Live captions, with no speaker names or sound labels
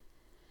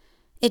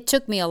It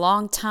took me a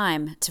long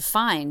time to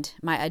find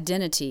my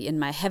identity in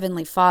my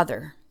Heavenly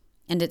Father,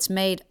 and it's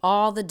made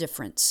all the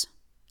difference.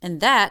 And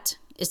that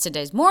is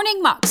today's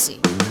Morning Moxie.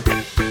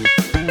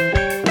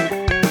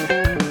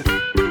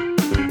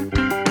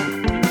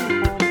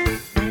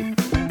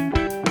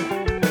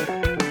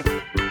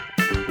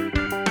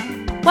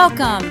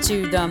 Welcome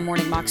to the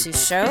Morning Moxie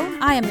Show.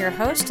 I am your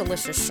host,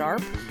 Alicia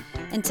Sharp,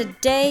 and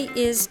today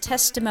is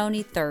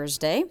Testimony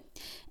Thursday.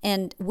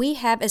 And we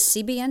have a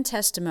CBN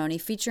Testimony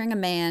featuring a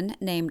man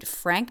named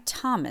Frank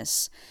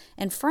Thomas.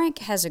 And Frank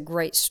has a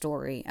great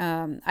story.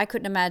 I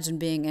couldn't imagine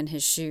being in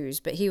his shoes,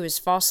 but he was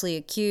falsely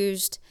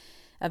accused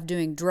of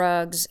doing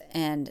drugs,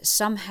 and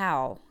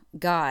somehow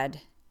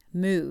God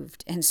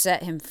moved and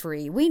set him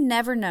free. We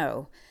never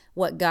know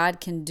what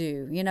God can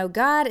do. You know,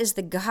 God is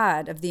the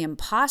God of the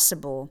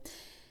impossible.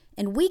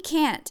 And we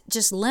can't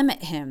just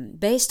limit him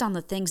based on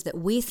the things that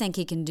we think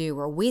he can do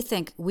or we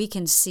think we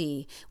can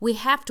see. We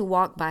have to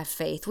walk by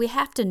faith. We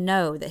have to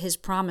know that his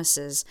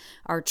promises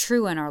are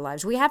true in our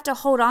lives. We have to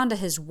hold on to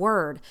his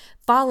word,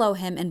 follow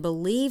him, and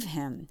believe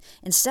him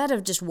instead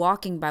of just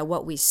walking by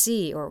what we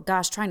see or,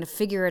 trying to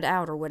figure it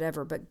out or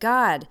whatever. But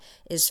God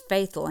is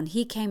faithful, and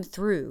he came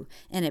through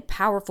in a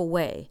powerful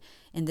way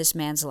in this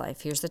man's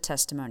life. Here's the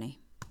testimony.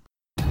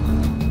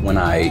 When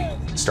I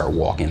start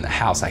walking in the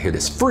house, I hear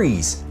this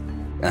freeze.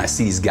 And I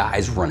see these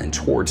guys running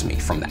towards me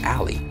from the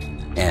alley,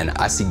 and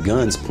I see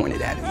guns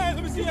pointed at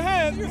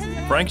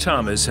him. Frank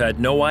Thomas had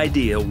no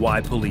idea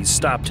why police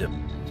stopped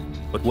him.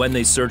 But when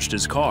they searched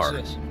his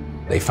car,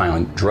 they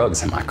found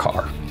drugs in my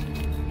car.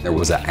 There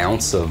was an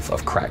ounce of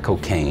crack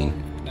cocaine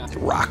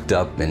rocked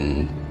up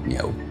and,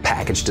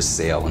 packaged to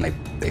sale, and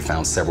they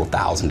found several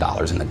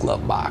 $1,000s in the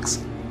glove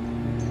box.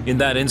 In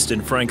that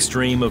instant, Frank's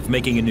dream of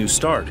making a new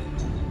start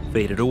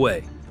faded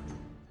away.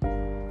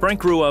 Frank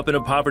grew up in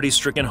a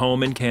poverty-stricken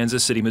home in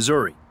Kansas City,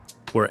 Missouri,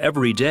 where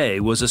every day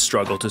was a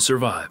struggle to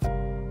survive.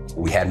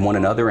 We had one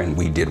another, and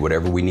we did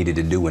whatever we needed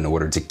to do in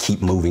order to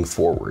keep moving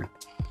forward.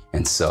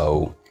 And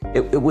so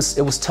it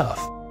was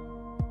tough.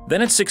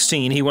 Then at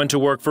 16, he went to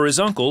work for his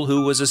uncle,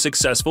 who was a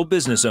successful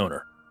business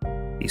owner.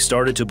 He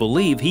started to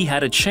believe he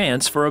had a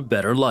chance for a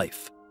better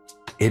life.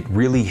 It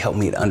really helped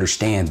me to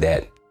understand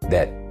that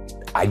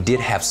I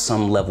did have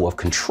some level of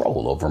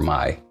control over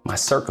my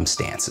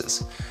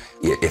circumstances.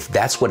 If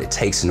that's what it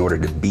takes in order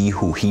to be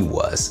who he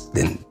was,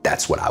 then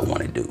that's what I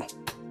want to do.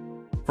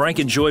 Frank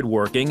enjoyed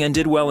working and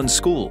did well in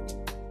school,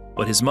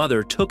 but his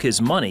mother took his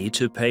money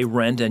to pay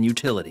rent and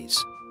utilities.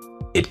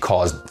 It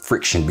caused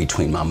friction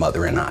between my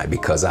mother and I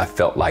because I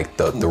felt like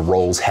the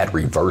roles had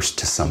reversed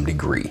to some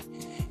degree,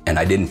 and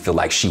I didn't feel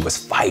like she was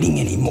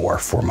fighting anymore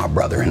for my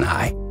brother and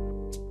I.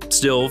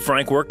 Still,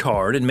 Frank worked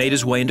hard and made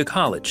his way into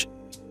college,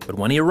 but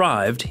when he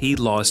arrived, he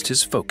lost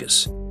his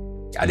focus.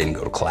 I didn't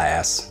go to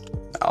class.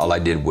 All I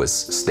did was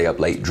stay up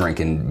late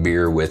drinking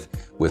beer with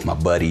my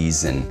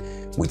buddies, and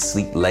we'd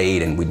sleep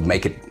late, and we'd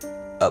make it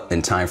up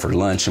in time for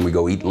lunch, and we'd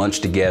go eat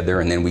lunch together,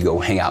 and then we'd go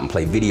hang out and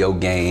play video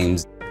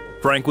games.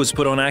 Frank was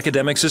put on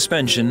academic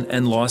suspension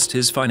and lost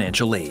his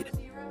financial aid.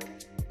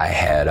 I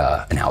had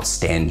an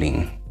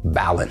outstanding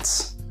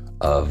balance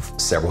of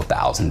several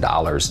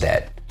 $1,000s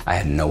that I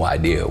had no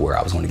idea where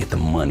I was going to get the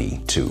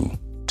money to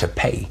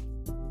pay.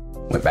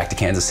 Went back to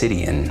Kansas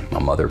City, and my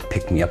mother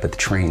picked me up at the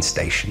train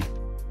station.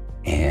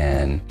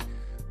 And,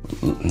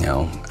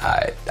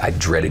 I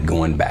dreaded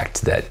going back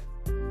to that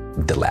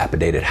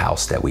dilapidated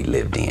house that we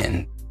lived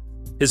in.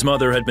 His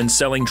mother had been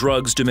selling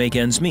drugs to make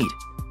ends meet.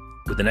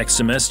 With the next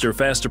semester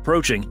fast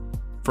approaching,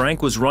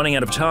 Frank was running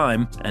out of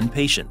time and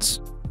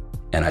patience.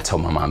 And I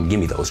told my mom, give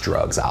me those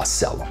drugs, I'll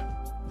sell them.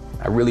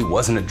 I really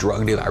wasn't a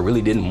drug dealer. I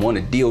really didn't want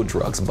to deal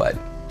drugs, but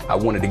I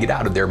wanted to get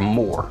out of there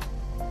more.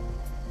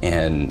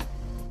 And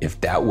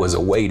if that was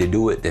a way to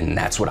do it, then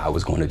that's what I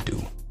was going to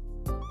do.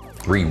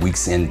 3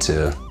 weeks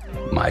into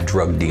my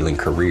drug dealing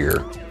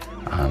career,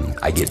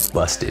 I get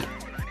busted.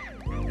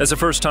 As a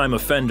first-time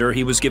offender,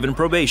 he was given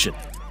probation.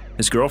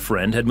 His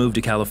girlfriend had moved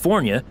to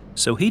California,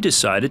 so he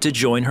decided to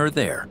join her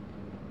there.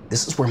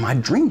 This is where my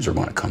dreams are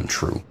going to come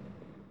true.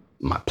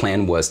 My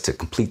plan was to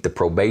complete the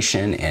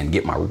probation and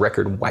get my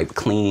record wiped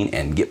clean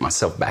and get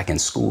myself back in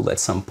school at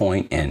some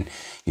point and,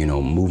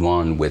 move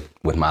on with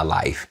my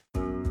life.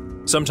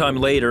 Sometime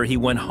later, he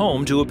went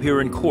home to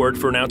appear in court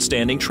for an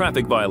outstanding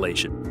traffic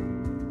violation.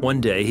 One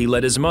day, he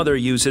let his mother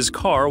use his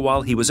car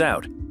while he was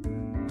out.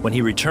 When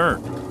he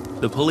returned,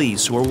 the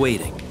police were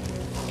waiting.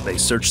 They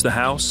searched the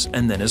house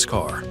and then his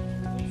car.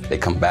 They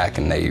come back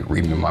and they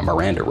read me my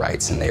Miranda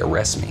rights and they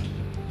arrest me.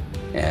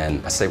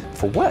 And I say,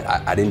 for what?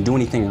 I didn't do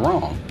anything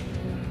wrong.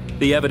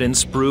 The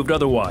evidence proved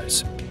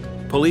otherwise.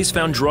 Police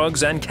found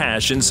drugs and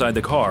cash inside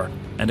the car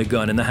and a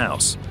gun in the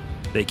house.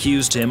 They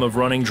accused him of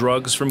running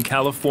drugs from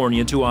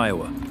California to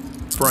Iowa.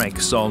 Frank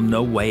saw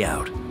no way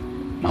out.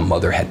 My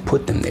mother had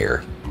put them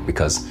there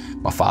because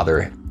my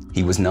father,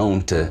 he was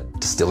known to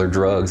steal her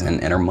drugs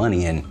and her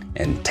money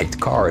and take the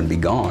car and be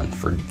gone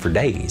for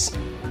days.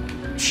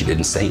 She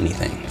didn't say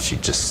anything. She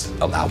just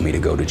allowed me to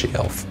go to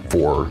jail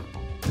for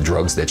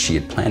drugs that she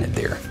had planted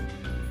there.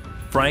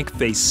 Frank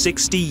faced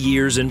 60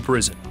 years in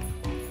prison.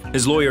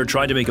 His lawyer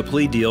tried to make a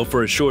plea deal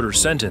for a shorter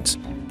sentence,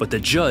 but the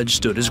judge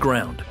stood his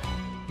ground.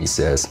 He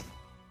says,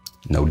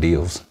 no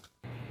deals.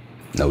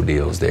 No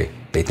deals. They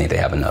think they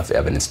have enough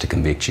evidence to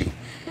convict you.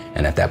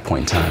 And at that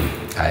point in time,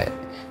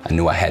 I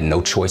knew I had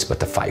no choice but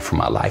to fight for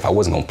my life. I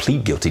wasn't going to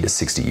plead guilty to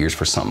 60 years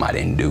for something I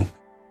didn't do.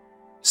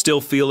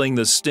 Still feeling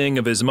the sting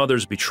of his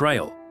mother's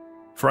betrayal,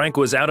 Frank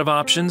was out of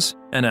options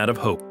and out of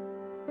hope.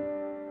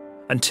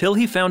 Until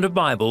he found a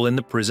Bible in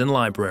the prison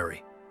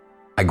library.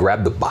 I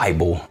grabbed the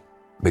Bible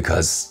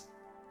because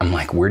I'm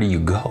like, where do you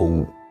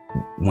go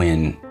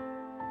when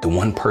the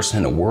one person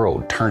in the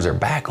world turns their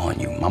back on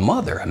you? My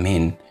mother. I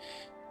mean,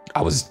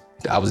 I was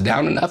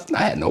down enough and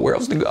I had nowhere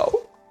else to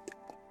go.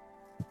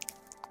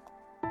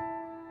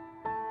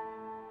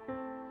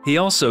 He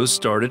also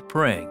started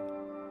praying.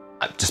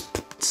 I'm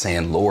just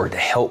saying, Lord,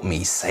 help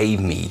me,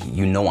 save me.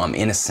 You know I'm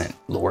innocent.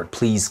 Lord,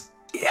 please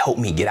help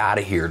me get out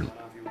of here.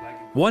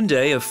 One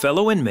day, a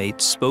fellow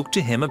inmate spoke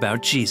to him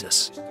about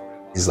Jesus.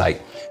 He's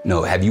like,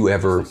 no, have you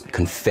ever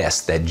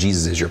confessed that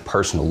Jesus is your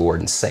personal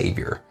Lord and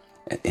Savior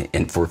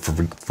and for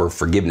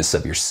forgiveness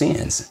of your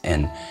sins?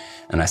 And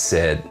I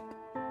said,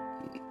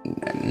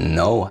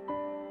 no.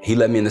 He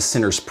led me in the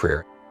sinner's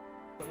prayer.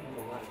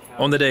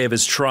 On the day of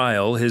his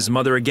trial, his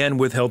mother again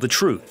withheld the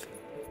truth,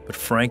 but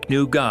Frank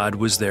knew God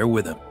was there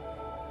with him.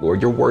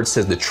 Lord, your word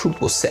says the truth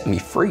will set me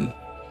free.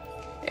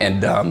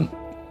 And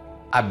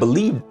I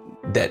believed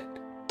that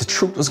the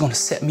truth was going to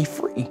set me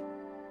free.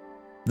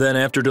 Then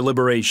after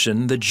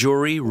deliberation, the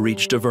jury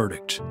reached a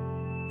verdict.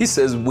 He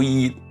says,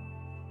 we,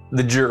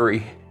 the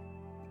jury,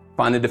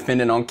 find the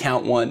defendant on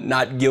count 1,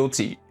 not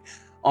guilty.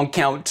 On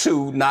count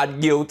 2, not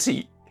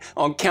guilty.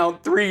 On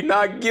count 3,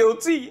 not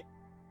guilty.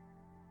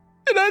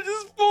 And I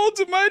just fall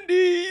to my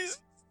knees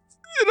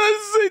and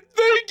I say,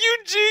 thank you,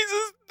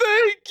 Jesus.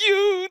 Thank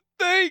you.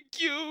 Thank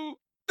you.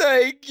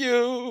 Thank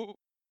you.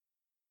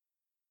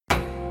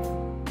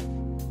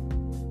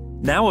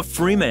 Now a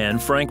free man,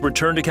 Frank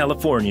returned to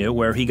California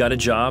where he got a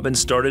job and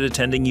started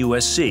attending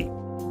USC.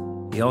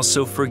 He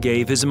also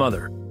forgave his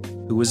mother,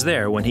 who was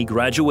there when he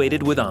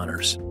graduated with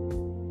honors.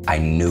 I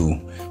knew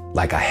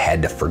like I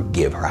had to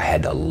forgive her. I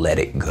had to let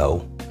it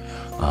go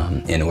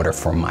in order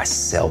for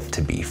myself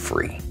to be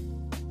free.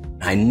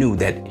 I knew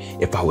that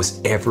if I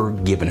was ever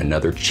given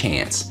another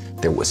chance,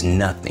 there was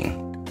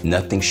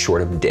nothing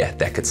short of death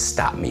that could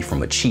stop me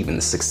from achieving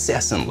the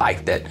success in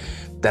life that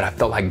I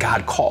felt like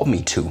God called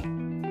me to.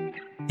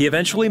 He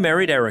eventually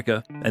married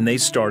Erica, and they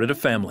started a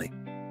family.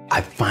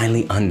 I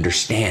finally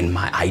understand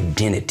my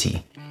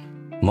identity.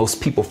 Most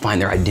people find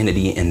their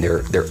identity in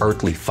their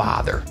earthly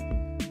father.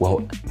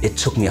 Well, it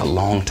took me a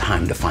long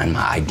time to find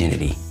my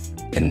identity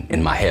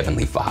in my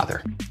heavenly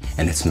Father,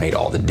 and it's made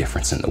all the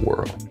difference in the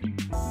world.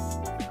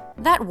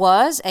 That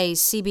was a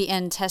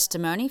CBN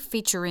testimony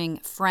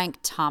featuring Frank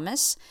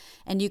Thomas,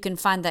 and you can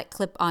find that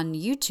clip on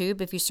YouTube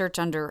if you search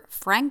under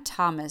Frank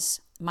Thomas,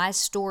 My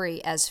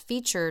Story, as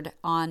featured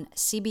on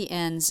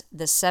CBN's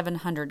The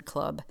 700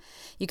 Club.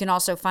 You can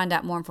also find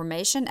out more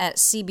information at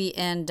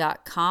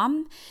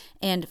cbn.com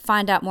and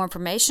find out more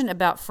information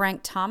about Frank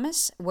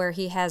Thomas, where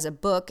he has a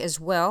book as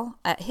well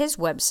at his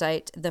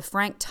website,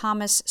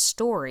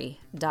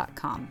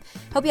 thefrankthomasstory.com.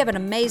 Hope you have an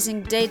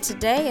amazing day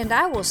today, and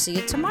I will see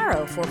you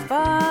tomorrow for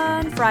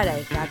Fun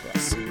Friday. God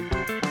bless.